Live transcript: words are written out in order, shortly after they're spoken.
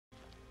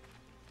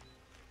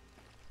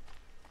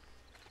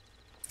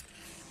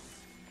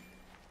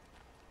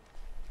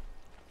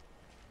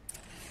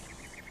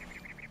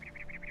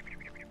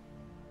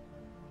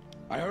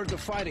I heard the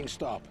fighting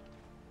stop.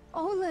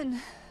 Olin,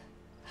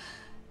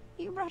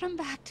 you brought him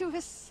back to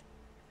us.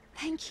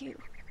 Thank you.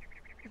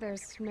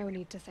 There's no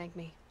need to thank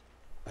me.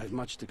 I have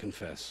much to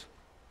confess.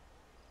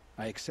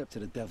 I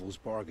accepted a devil's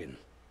bargain.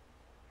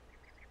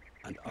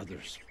 And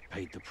others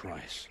paid the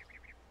price.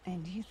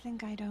 And you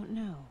think I don't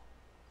know?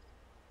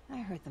 I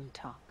heard them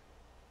talk.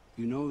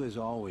 You know there's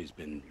always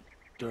been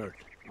dirt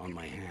on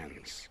my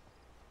hands.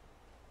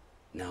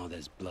 Now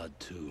there's blood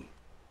too.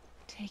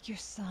 Take your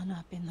son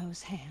up in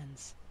those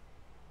hands.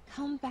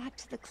 Come back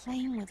to the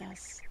claim with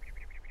us.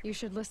 You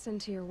should listen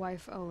to your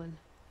wife, Olin.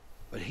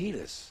 But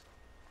Helis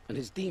and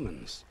his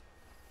demons.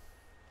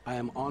 I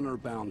am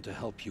honor-bound to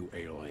help you,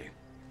 Aloy.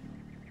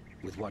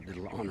 With what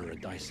little honor a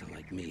dicer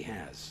like me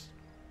has.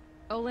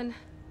 Olin,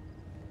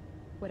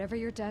 whatever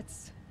your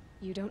debts,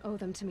 you don't owe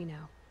them to me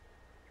now.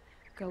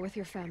 Go with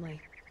your family.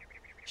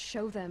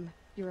 Show them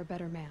you're a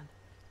better man.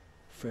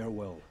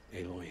 Farewell,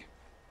 Aloy.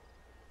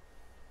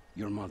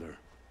 Your mother.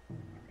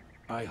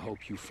 I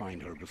hope you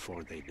find her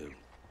before they do.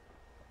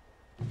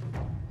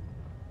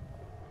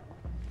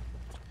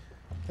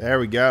 There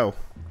we go.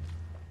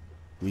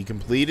 We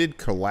completed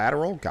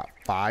Collateral, got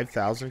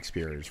 5,000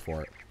 experience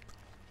for it.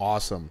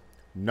 Awesome.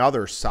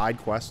 Another side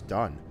quest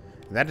done.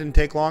 And that didn't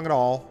take long at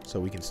all, so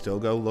we can still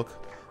go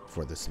look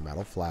for this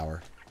metal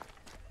flower.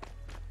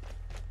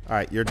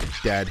 Alright, you're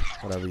dead,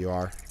 whatever you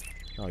are.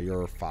 Oh,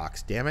 you're a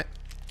fox, damn it.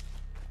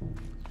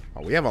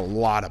 Oh, we have a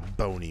lot of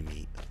bony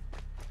meat.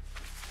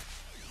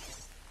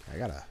 I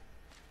gotta...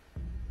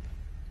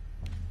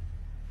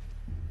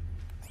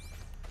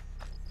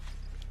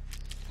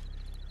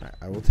 Alright,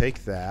 I will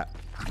take that.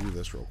 Do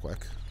this real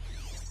quick.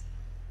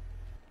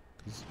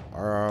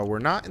 We're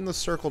not in the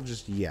circle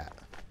just yet.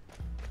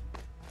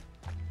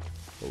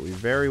 But we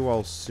very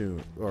well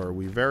soon, or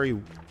we very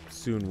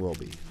soon will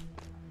be.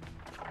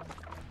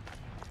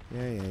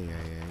 Yeah.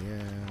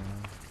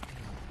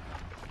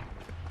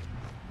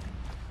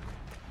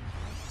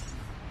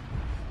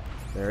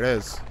 There it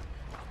is.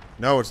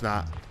 No, it's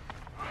not.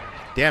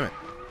 Damn it.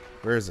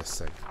 Where is this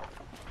thing?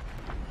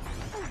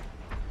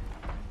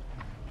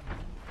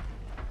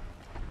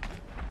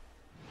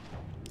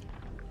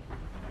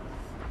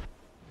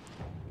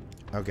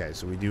 Okay,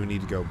 so we do need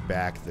to go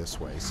back this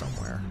way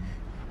somewhere.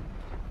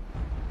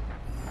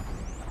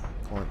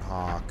 Clint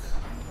Hawk.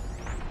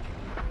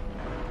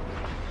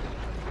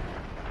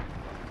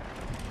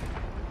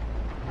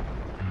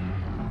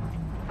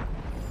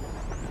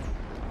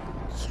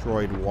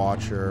 Destroyed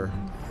Watcher.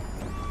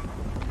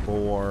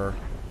 Boar.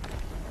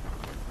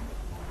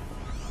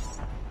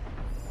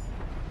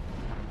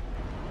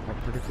 I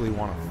don't particularly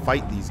want to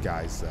fight these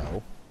guys,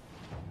 though.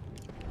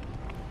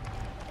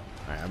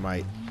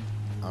 Alright,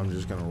 I'm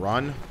just gonna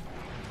run.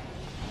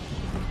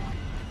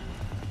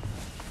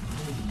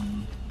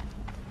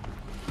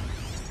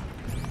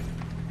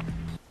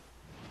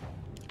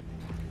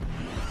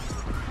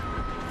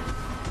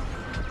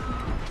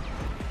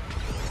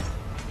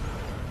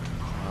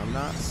 I'm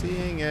not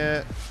seeing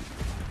it.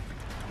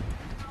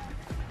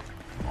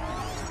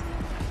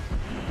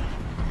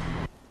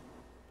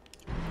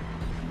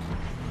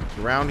 It's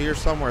around here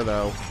somewhere,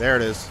 though. There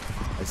it is.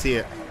 I see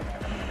it.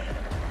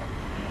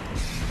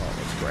 Oh,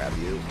 let's grab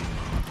you.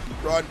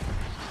 Run.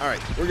 Alright,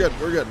 we're good.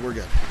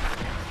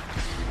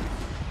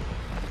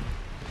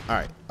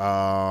 Alright,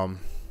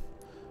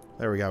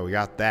 there we go. We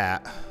got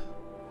that.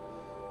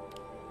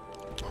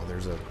 Oh,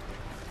 there's a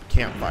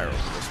campfire over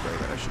this way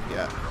that I should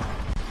get.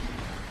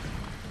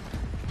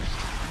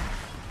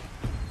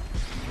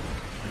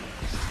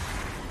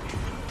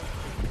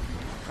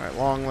 Alright,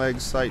 Longleg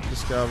site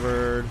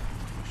discovered.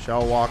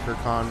 Shellwalker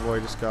convoy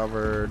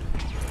discovered.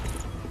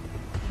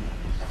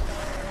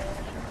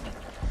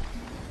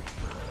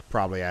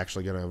 Probably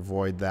actually going to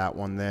avoid that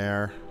one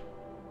there.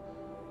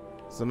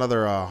 There's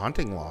another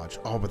hunting lodge.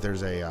 Oh, but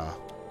there's a...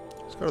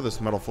 let's go to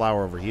this metal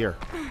flower over here.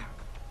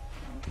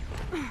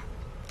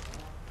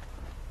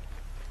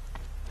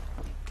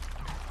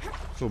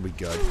 This will be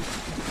good.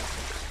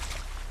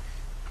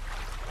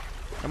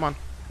 Come on.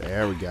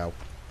 There we go.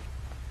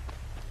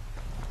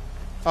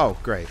 Oh,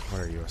 great.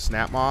 What are you, a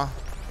snap maw?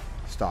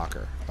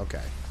 Stalker.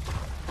 Okay.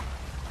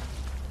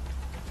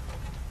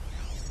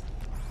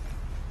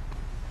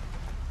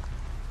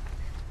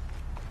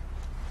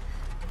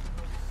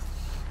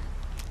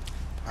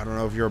 I don't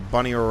know if you're a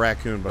bunny or a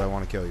raccoon, but I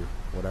want to kill you.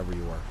 Whatever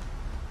you are.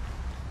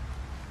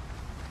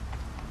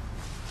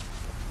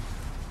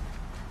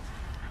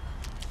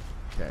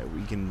 Okay,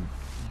 we can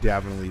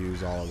definitely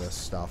use all of this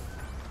stuff.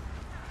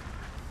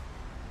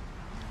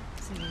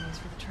 Anything else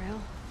for the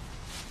trail?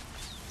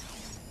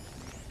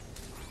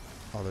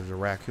 Oh, there's a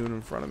raccoon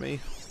in front of me.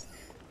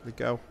 Where'd it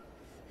go?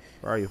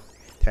 Where are you?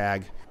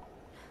 Tag.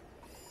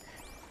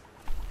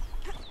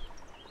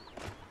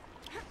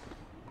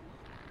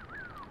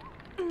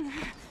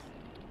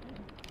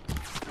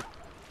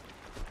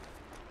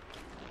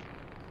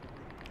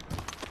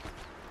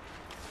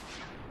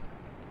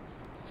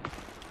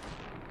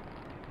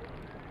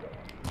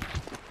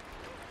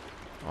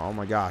 Oh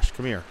my gosh,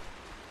 come here.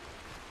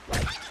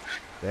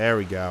 There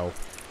we go.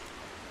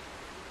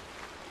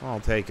 I'll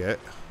take it.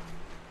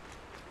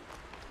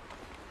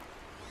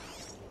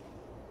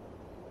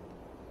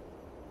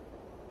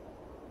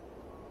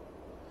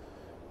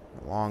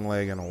 Long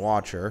leg and a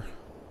watcher.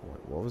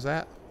 What was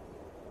that?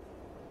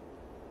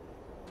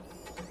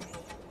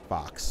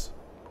 Fox.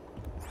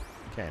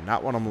 Okay,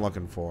 not what I'm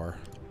looking for.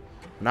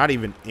 Not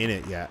even in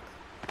it yet.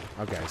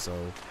 Okay, so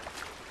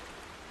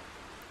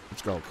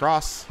let's go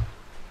across.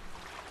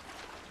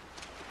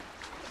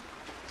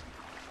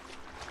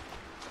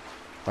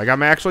 Like,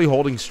 I'm actually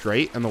holding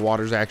straight, and the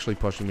water's actually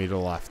pushing me to the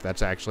left.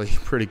 That's actually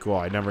pretty cool.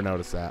 I never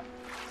noticed that.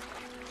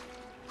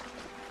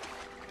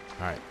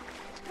 Alright.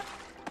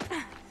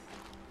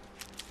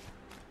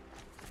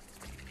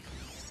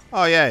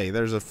 Oh, yay.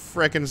 There's a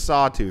frickin'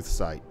 sawtooth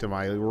site to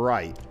my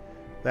right.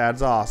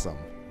 That's awesome.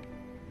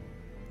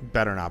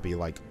 Better not be,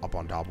 like, up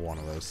on top of one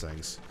of those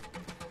things.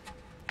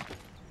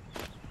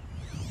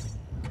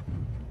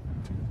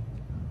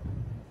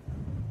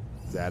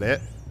 Is that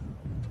it?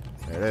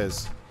 There it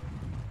is.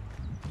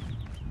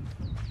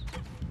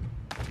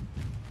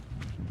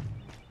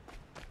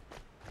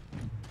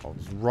 Oh,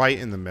 it's right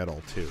in the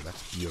middle, too.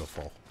 That's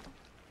beautiful.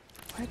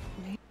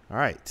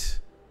 Alright.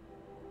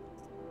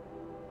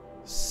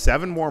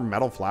 7 more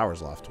metal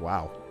flowers left.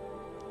 Wow.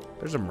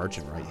 There's a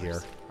merchant right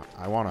here.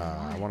 I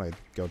wanna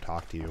go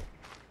talk to you.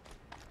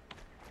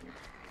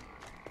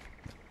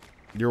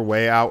 You're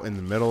way out in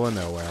the middle of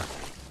nowhere.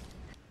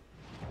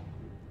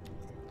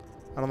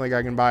 I don't think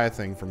I can buy a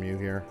thing from you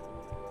here.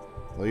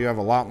 Well, you have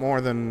a lot more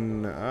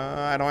than...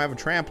 I don't have a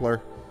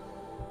trampler.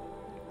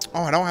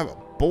 Oh, I don't have a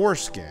boar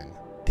skin.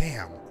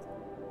 Damn.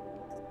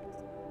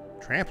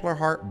 Trampler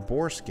heart,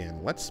 boar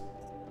skin. Let's...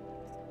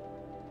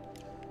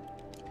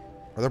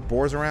 Are there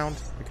boars around?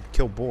 I could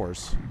kill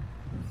boars.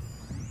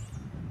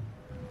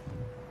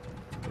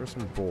 Where's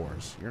some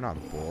boars? You're not a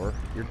boar.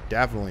 You're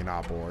definitely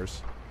not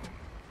boars.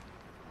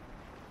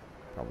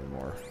 Probably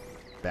more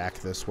back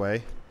this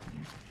way.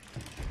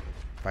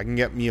 If I can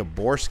get me a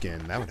boar skin,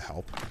 that would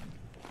help.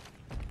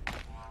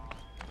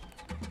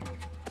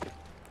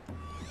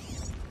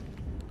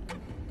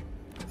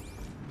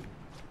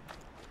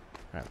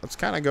 Alright, let's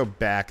kind of go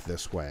back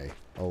this way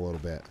a little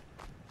bit.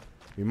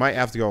 We might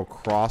have to go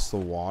across the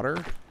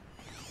water.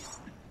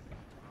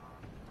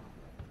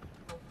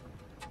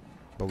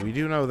 But we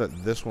do know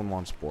that this one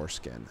wants boar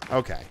skin.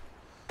 Okay.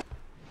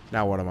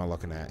 Now what am I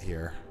looking at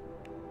here?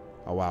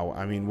 Oh, wow.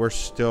 I mean, we're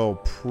still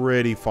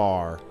pretty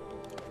far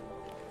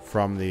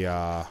from the,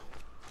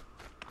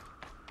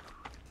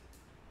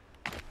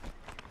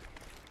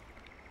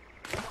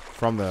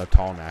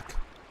 Tallneck.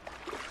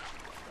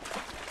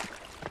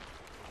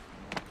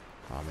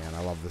 Oh, man.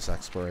 I love this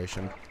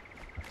exploration.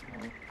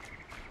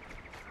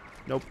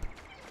 Nope.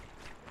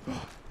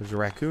 There's a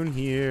raccoon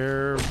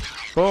here.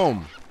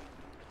 Boom.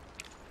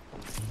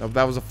 Nope,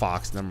 that was a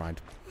fox. Never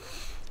mind.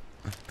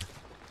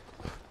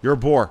 You're a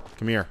boar.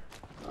 Come here.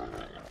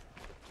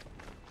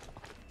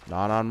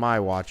 Not on my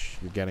watch.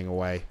 You're getting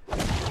away.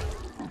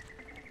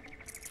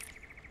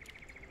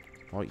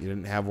 Oh, you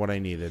didn't have what I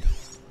needed.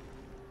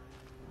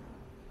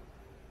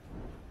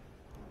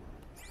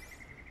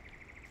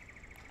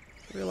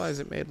 I realize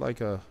it made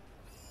like a...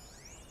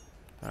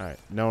 Alright.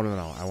 No.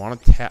 I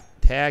want to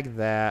tag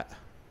that.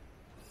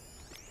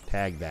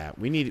 Tag that.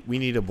 We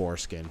need a boar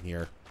skin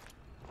here.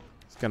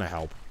 It's gonna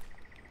help.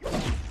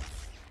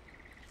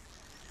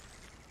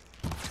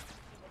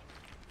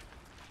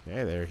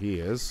 Okay, there he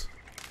is.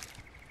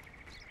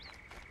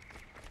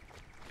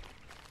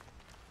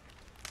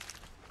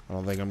 I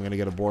don't think I'm gonna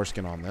get a boar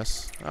skin on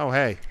this. Oh,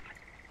 hey.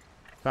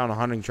 Found a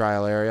hunting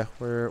trial area.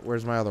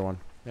 Where's my other one?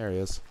 There he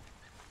is.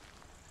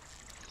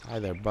 Hi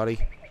there, buddy.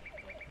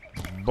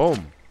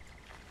 Boom.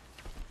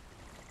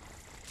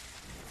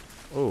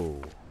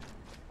 Oh.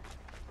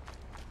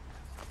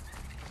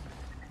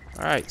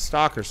 Alright,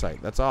 stalker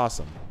site. That's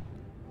awesome.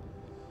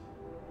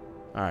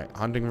 Alright,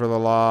 hunting for the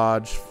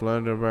lodge,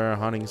 Flinderbear,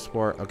 hunting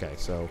sport. Okay,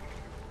 so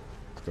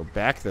let's go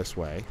back this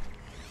way.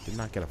 Did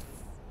not get a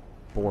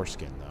boar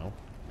skin, though.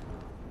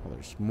 Well,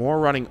 there's more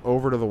running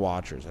over to the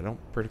watchers. I don't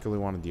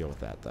particularly want to deal with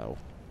that, though.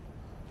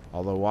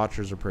 Although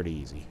watchers are pretty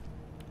easy.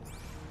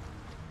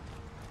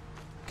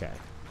 Okay.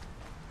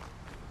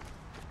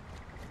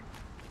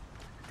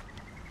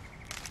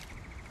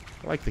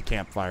 I like the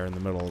campfire in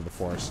the middle of the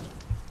forest.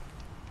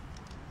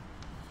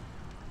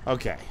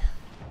 Okay.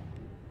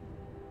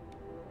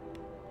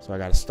 So I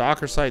got a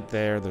stalker site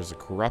there. There's a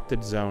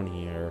corrupted zone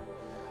here.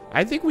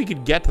 I think we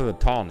could get to the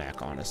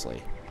Tallneck,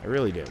 honestly. I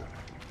really do.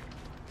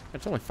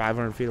 It's only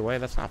 500 feet away.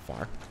 That's not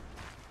far.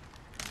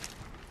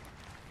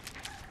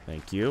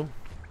 Thank you.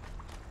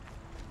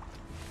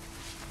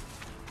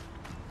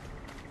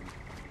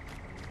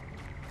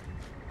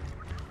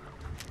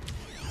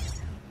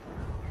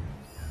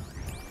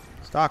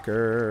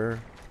 Stalker.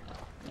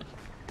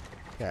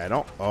 Yeah, I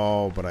don't...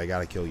 Oh, but I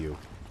gotta kill you.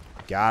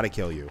 Gotta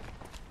kill you.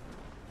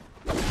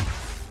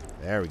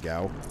 There we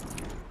go.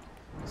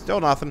 Still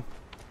nothing.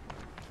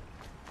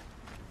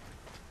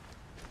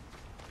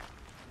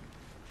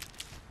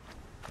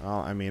 Well,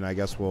 I mean, I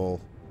guess we'll...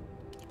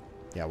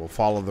 Yeah, we'll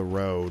follow the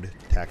road,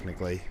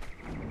 technically.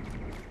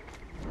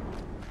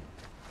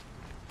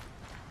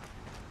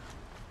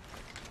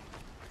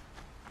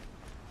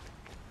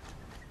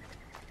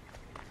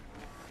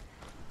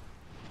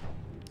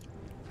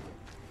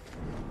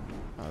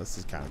 this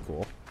is kind of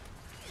cool.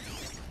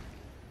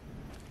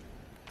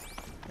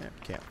 Yeah,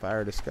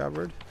 campfire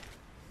discovered.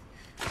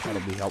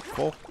 That'll be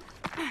helpful.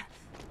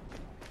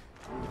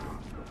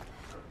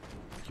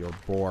 You're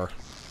a boar.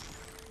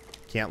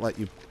 Can't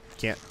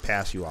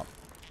pass you up.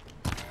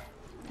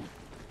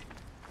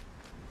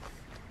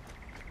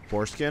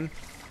 Boarskin?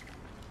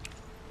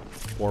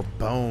 Or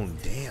bone.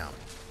 Damn.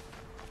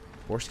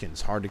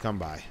 Boarskin's hard to come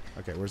by.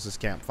 Okay, where's this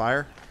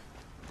campfire?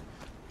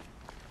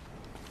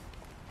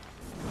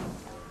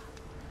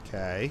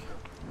 Okay.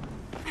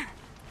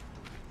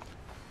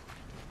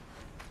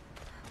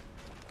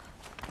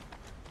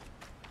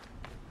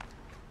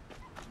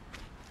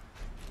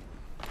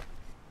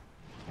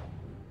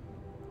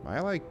 Am I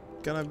like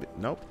gonna be...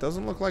 Nope,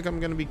 doesn't look like I'm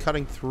gonna be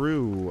cutting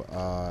through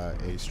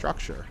a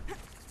structure.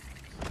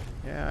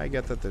 Yeah, I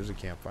get that there's a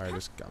campfire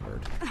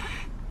discovered.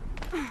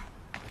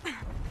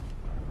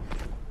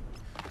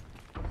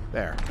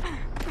 There.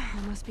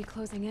 I must be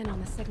closing in on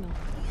the signal.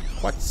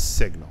 What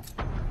signal?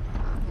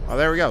 Oh,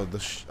 there we go.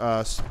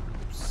 The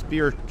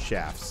spear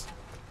shafts.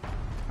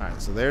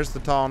 Alright, so there's the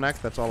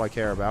Tallneck. That's all I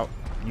care about.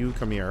 You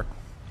come here.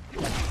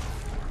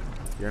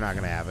 You're not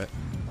going to have it.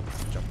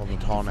 Jump on the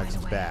Tallneck's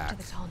back.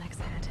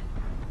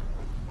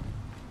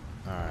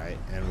 Alright,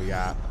 and we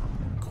got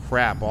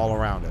crap all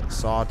around it.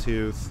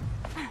 Sawtooth.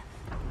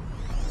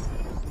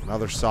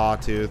 Another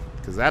sawtooth,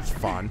 because that's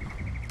fun.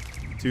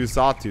 2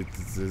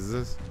 sawtooths. Is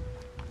this?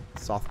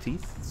 Soft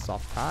teeth?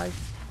 Soft tie?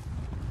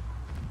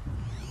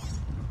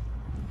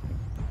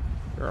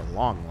 You're a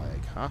long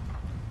leg, huh?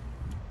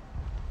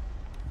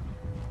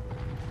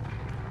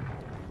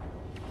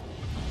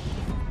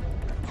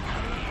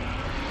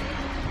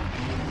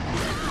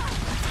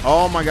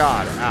 Oh my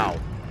god, ow.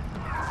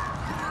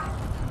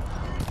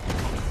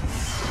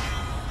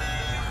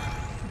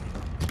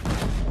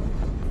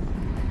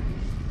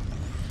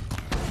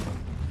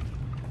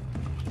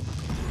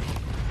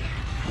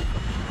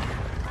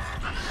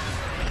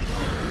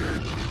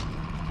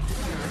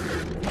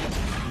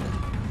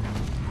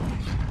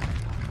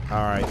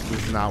 Alright,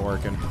 this is not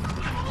working.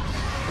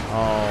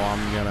 Oh,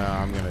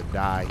 I'm gonna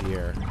die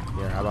here.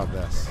 Here, how about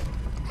this?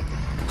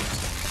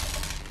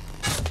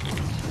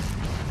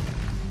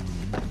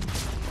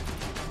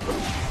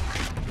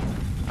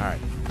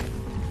 Alright.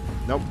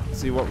 Nope.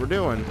 See what we're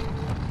doing?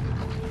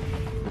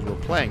 We're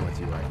playing with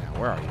you right now.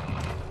 Where are you?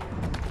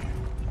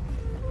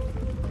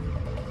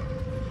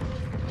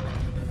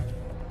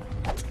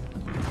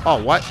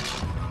 Oh, what?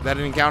 That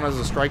didn't count as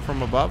a strike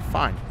from above?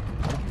 Fine.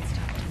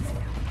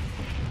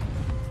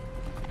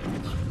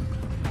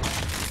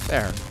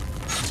 There.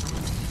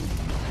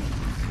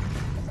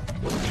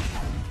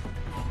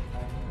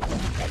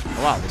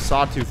 Oh, wow, the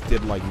sawtooth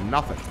did like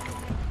nothing.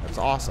 That's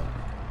awesome.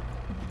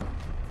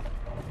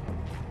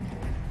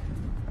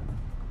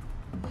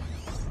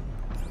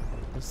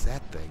 What's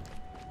that thing?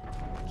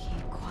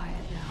 Keep quiet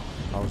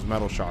now. Oh, it's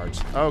metal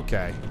shards.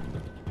 Okay.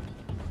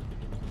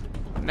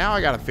 Now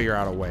I gotta figure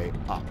out a way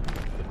up.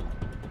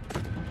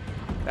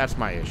 That's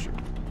my issue.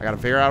 I gotta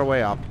figure out a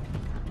way up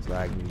so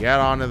that I can get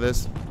onto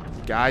this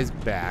guy's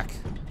back.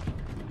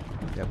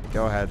 Yep,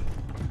 go ahead.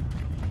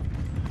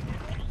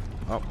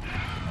 Oh.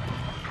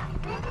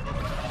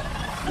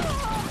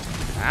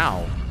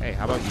 Ow. Hey,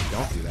 how about you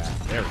don't do that?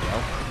 There we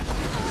go.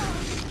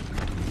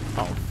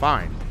 Oh,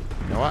 fine.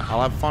 You know what?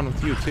 I'll have fun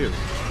with you, too.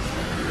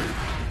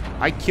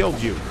 I killed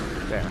you.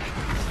 There.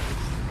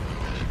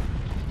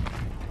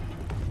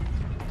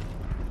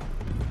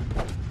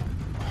 Oh,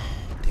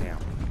 damn.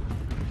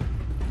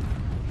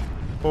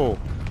 Oh.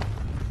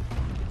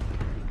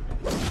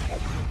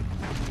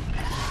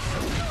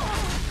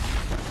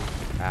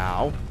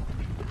 Ow.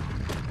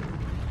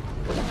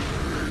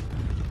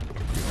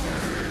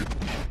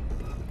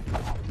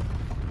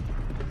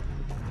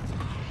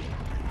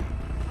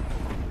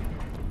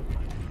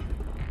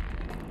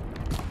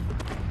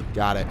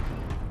 Got it.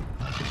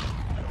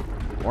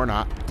 Or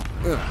not.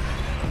 Ugh.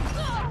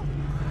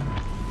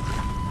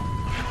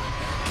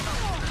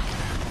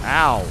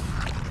 Ow.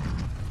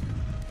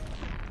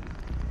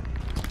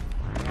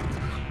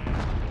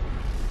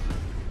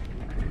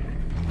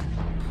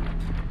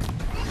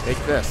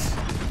 Take this.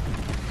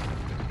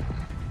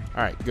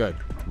 Alright, good.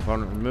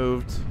 Component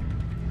removed.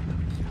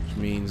 Which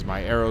means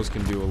my arrows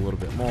can do a little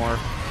bit more.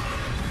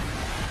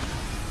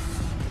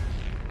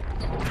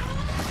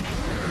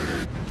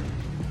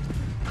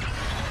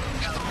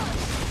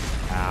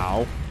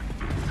 Ow.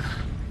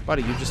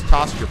 Buddy, you just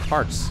tossed your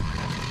parts.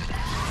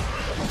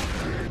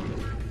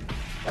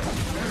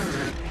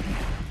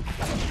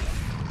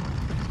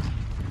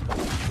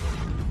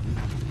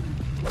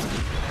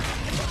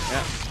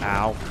 Yeah.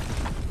 Ow.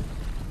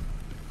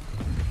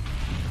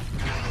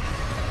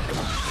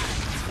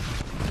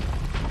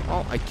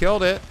 Oh, I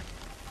killed it.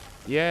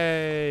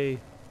 Yay.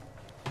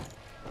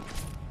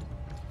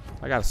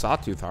 I got a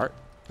sawtooth heart.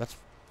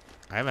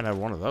 I haven't had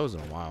one of those in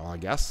a while, I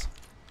guess.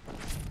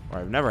 Or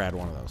I've never had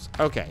one of those.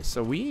 Okay,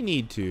 so we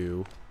need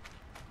to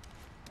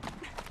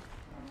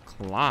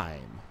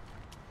climb.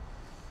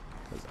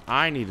 Because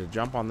I need to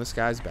jump on this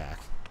guy's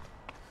back.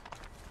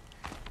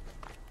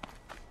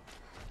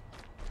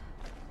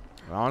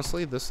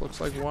 Honestly, this looks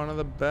like one of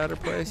the better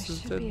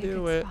places to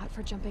do it. Spot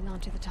for jumping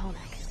onto the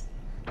Tallneck.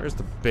 Where's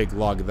the big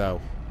lug,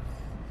 though?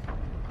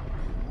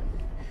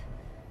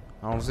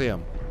 I don't see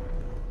him.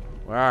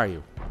 Where are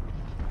you?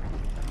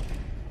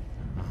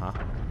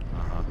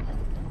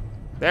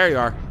 There you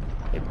are.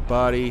 Hey,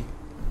 buddy.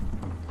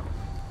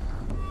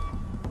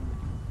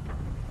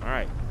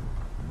 Alright.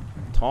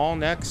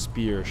 Tallneck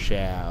spear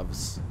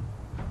shafts.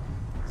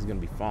 This is gonna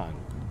be fun.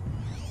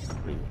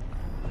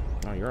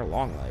 Oh, you're a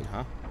long leg,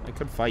 huh? I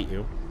could fight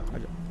you.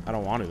 I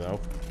don't want to, though.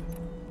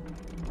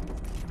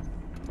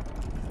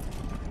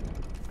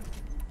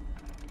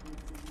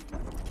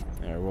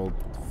 There, we'll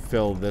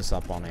fill this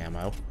up on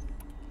ammo.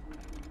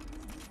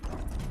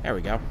 There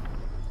we go.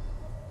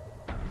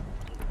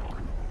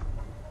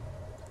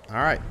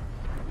 Alright.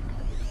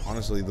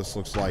 Honestly, this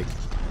looks like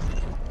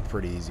a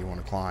pretty easy one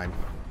to climb.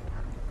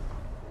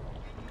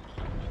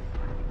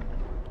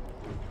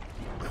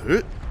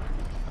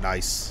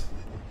 Nice.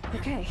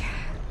 Okay.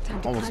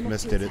 Time to Almost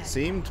missed it, it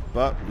seemed,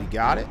 but we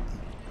got it.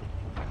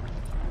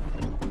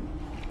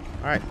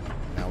 Alright.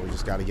 Now we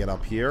just got to get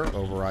up here,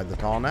 override the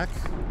Tallneck.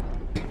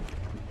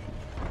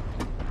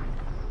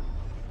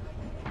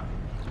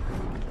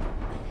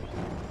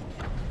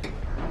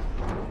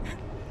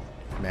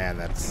 Man,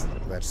 that's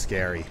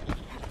scary.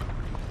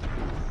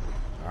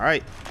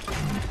 Alright.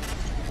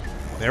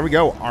 There we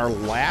go. Our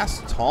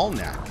last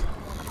Tallneck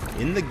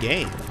in the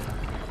game.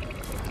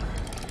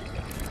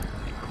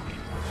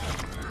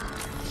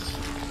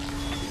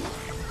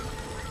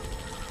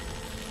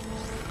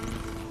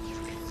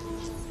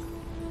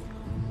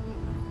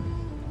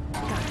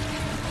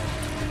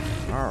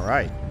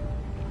 Alright.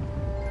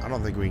 I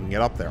don't think we can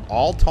get up there.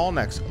 All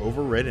Tallnecks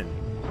overridden.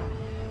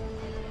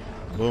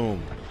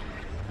 Boom.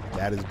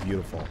 That is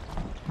beautiful.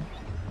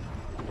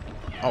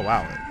 Oh,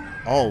 wow.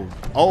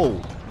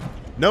 Oh.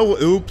 No,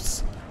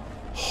 oops.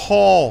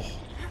 Oh.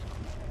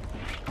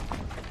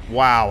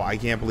 Wow, I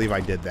can't believe I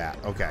did that.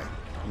 Okay.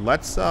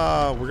 Let's,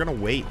 we're gonna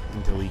wait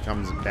until he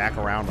comes back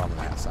around on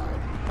that side.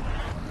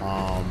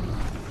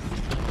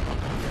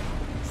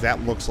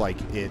 That looks like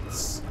it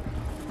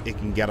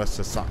can get us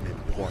to something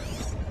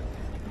important.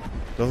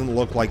 Doesn't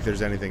look like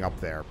there's anything up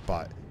there,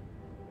 but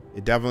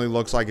it definitely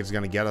looks like it's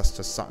gonna get us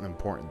to something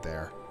important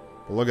there.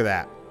 But look at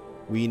that.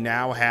 We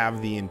now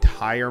have the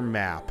entire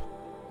map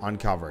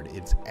uncovered.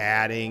 It's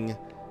adding...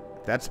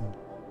 That's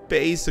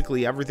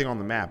basically everything on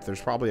the map.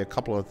 There's probably a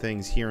couple of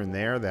things here and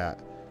there that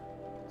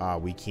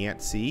we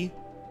can't see.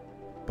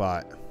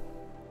 But...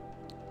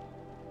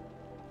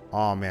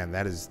 Oh, man.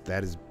 That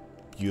is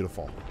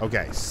beautiful.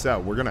 Okay, so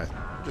we're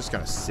just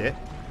gonna sit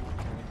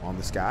on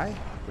this guy.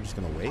 We're just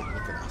gonna wait.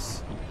 Look at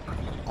us.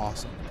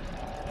 Awesome.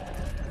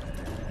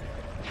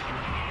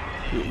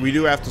 We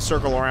do have to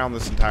circle around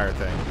this entire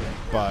thing,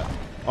 but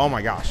oh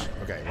my gosh.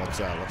 Okay,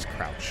 let's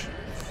crouch.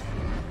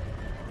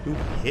 Who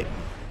hit me?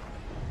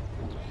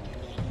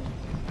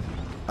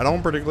 I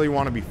don't particularly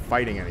want to be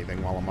fighting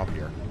anything while I'm up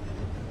here,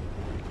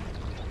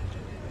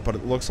 but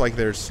it looks like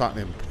there's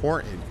something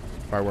important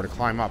if I were to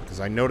climb up,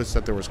 because I noticed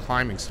that there was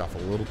climbing stuff a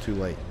little too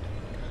late.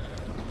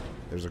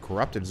 There's a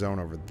corrupted zone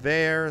over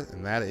there,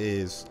 and that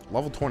is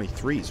level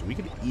 23, so we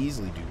could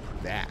easily do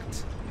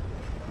that.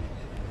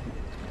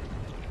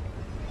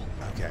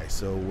 Okay,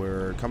 so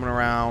we're coming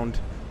around.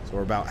 So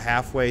we're about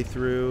halfway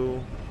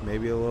through.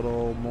 Maybe a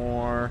little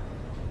more.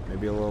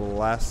 Maybe a little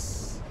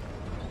less.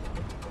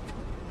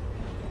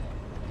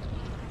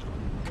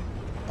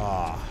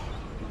 Well,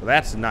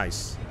 that's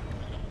nice.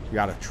 We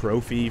got a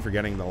trophy for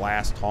getting the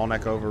last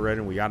Tallneck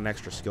overridden. We got an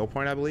extra skill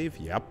point, I believe.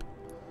 Yep.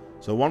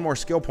 So one more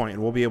skill point,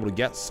 and we'll be able to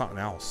get something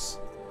else,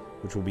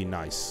 which will be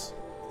nice.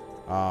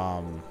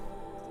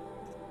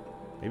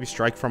 Maybe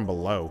strike from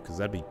below, because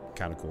that'd be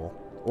kind of cool.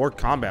 Or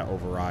combat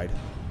override.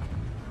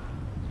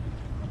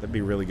 That'd be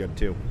really good,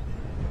 too.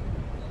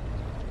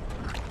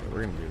 Okay,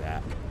 we're going to do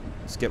that.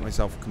 Let's get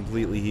myself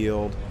completely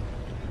healed.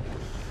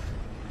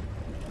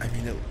 I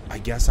mean, I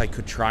guess I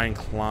could try and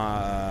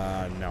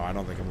climb... no, I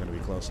don't think I'm going to be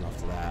close enough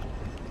to that.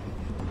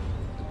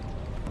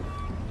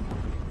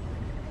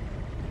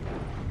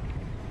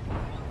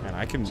 Man,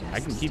 I can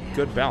keep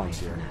good balance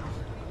here.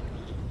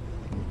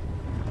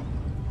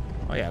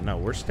 Oh, yeah, no,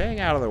 we're staying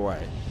out of the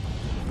way.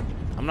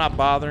 I'm not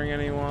bothering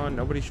anyone.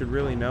 Nobody should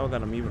really know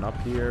that I'm even up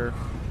here.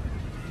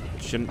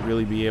 Shouldn't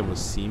really be able to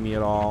see me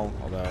at all.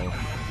 Although,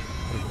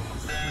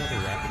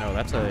 no,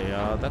 that's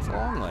a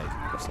long leg.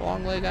 That's a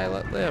long leg I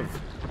let live.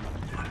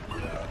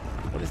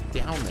 What is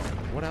down there?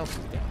 What else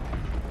is down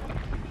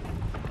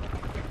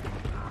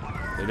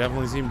there? They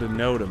definitely seem to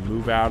know to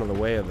move out of the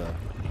way of the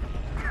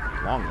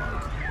long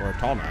leg or a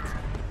Tallneck.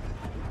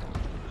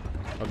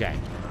 Okay,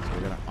 so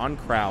we're gonna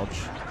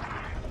uncrouch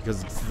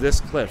because it's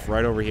this cliff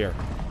right over here.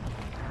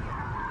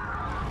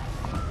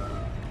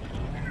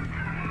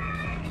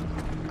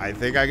 I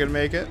think I can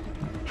make it.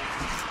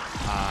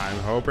 I'm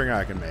hoping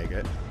I can make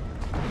it.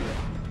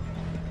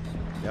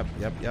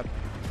 Yep.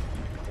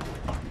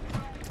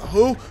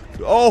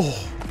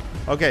 Oh!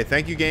 Okay,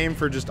 thank you, game,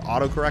 for just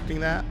auto-correcting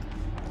that.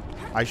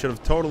 I should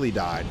have totally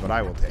died, but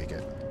I will take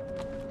it.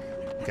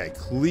 Okay,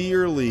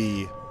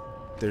 clearly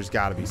there's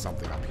got to be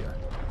something up here.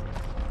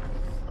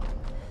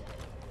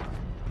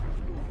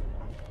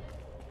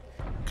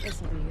 This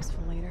will be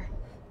useful later.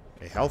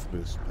 A health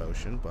boost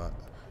potion, but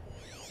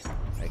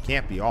it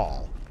can't be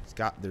all.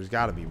 There's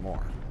got to be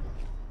more.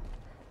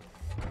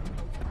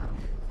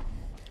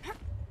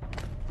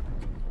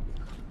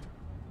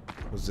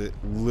 Was it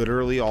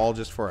literally all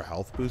just for a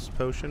health boost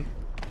potion?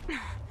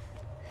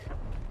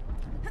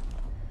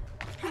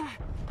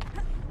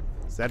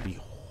 That'd be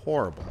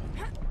horrible.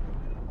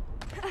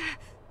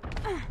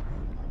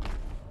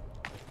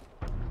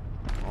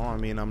 Well, I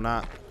mean, I'm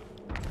not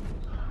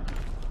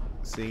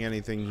seeing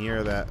anything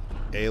here that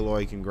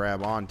Aloy can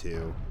grab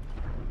onto.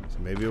 So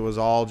maybe it was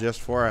all just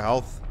for a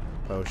health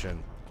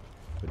potion,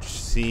 which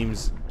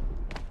seems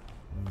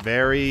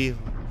very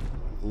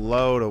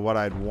low to what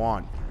I'd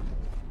want.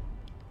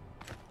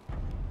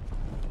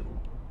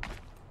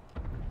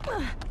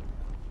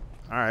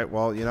 Alright,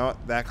 well, you know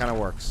what? That kind of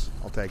works.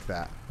 I'll take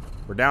that.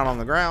 We're down on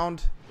the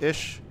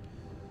ground-ish.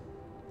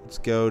 Let's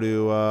go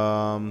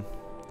to,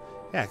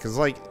 yeah, because,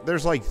 like,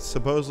 there's, like,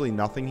 supposedly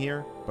nothing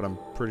here, but I'm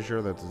pretty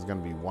sure that there's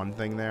going to be one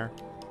thing there.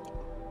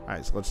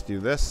 Alright, so let's do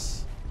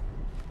this.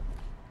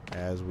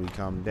 As we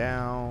come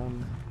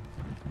down.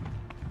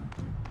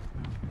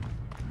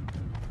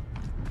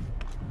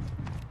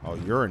 Oh,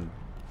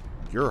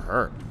 you're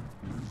hurt.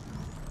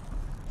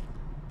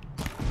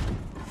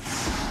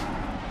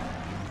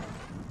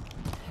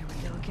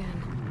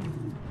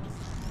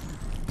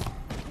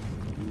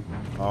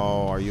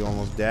 Oh, are you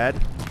almost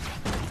dead?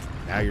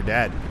 Now you're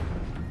dead.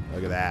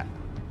 Look at that.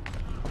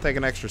 I'll take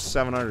an extra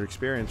 700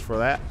 experience for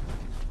that.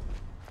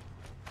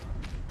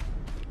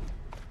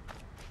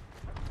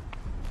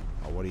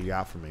 Oh, what do you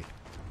got for me?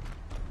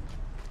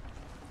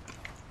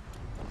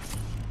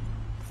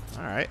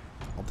 Alright.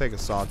 I'll take a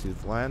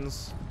sawtooth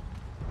lens.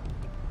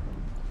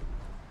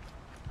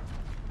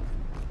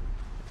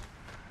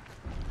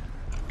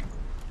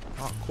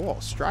 Oh, cool.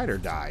 Strider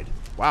died.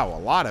 Wow, a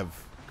lot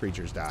of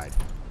creatures died.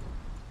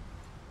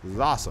 This is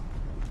awesome.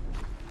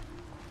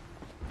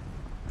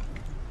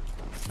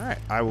 Alright,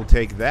 I will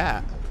take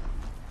that.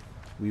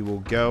 We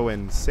will go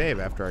and save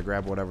after I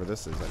grab whatever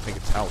this is. I think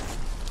it's health.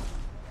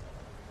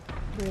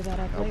 Clear that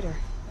up later.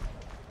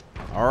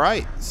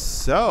 Alright,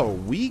 so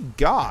we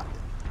got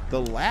the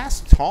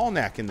last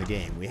Tallneck in the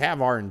game. We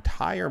have our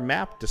entire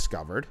map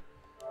discovered,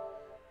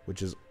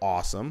 which is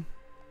awesome.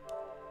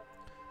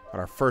 Got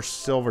our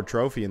first silver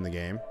trophy in the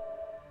game.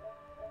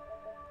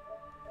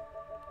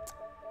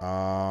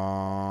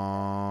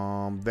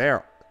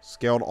 There.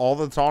 Scaled all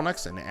the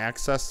Tallnecks and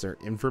accessed their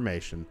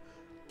information.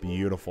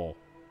 Beautiful.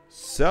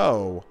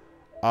 So,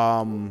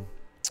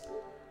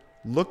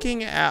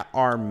 looking at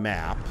our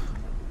map,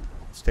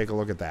 let's take a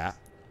look at that.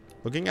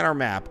 Looking at our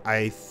map,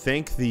 I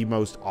think the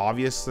most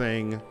obvious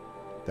thing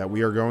that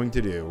we are going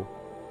to do.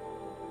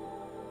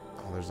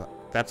 Oh,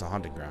 that's a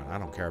hunting ground. I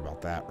don't care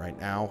about that right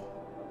now.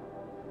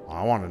 Oh,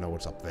 I want to know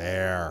what's up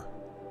there.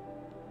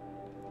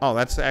 Oh,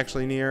 that's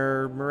actually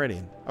near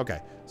Meridian.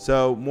 Okay,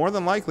 so more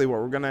than likely what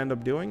we're going to end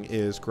up doing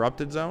is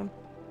Corrupted Zone,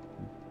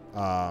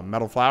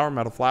 Metal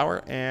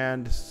Flower,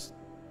 and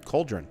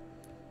Cauldron.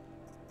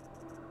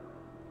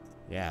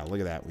 Yeah,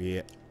 look at that.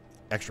 We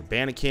extra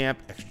bandit camp,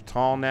 extra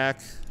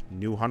Tallneck,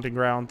 new hunting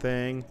ground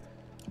thing.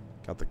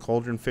 Got the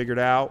Cauldron figured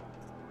out.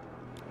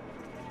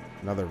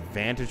 Another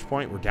vantage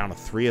point. We're down to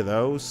 3 of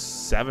those.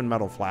 7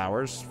 metal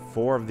flowers,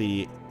 4 of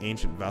the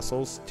ancient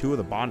vessels, 2 of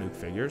the Banuk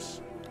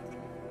figures.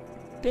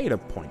 Data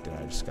point did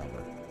I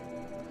discover?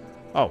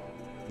 Oh,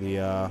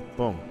 the,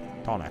 boom,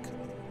 Tallneck.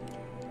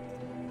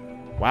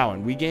 Wow,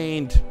 and we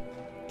gained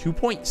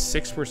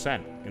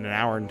 2.6% in an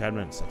hour and 10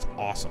 minutes. That's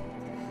awesome.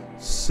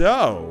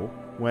 So,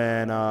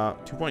 when,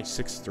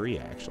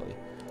 2.63 actually.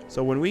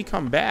 So when we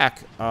come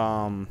back,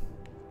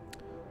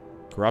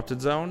 Corrupted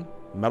Zone,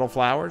 Metal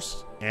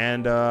Flowers,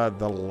 and,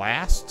 the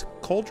last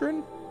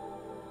Cauldron,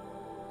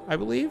 I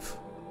believe?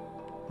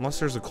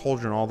 Unless there's a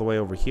Cauldron all the way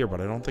over here, but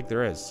I don't think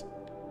there is.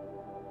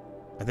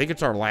 I think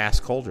it's our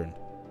last Cauldron.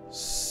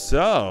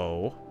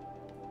 So,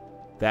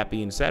 that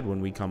being said,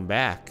 when we come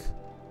back,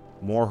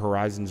 more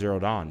Horizon Zero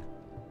Dawn.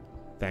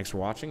 Thanks for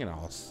watching, and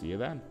I'll see you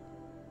then.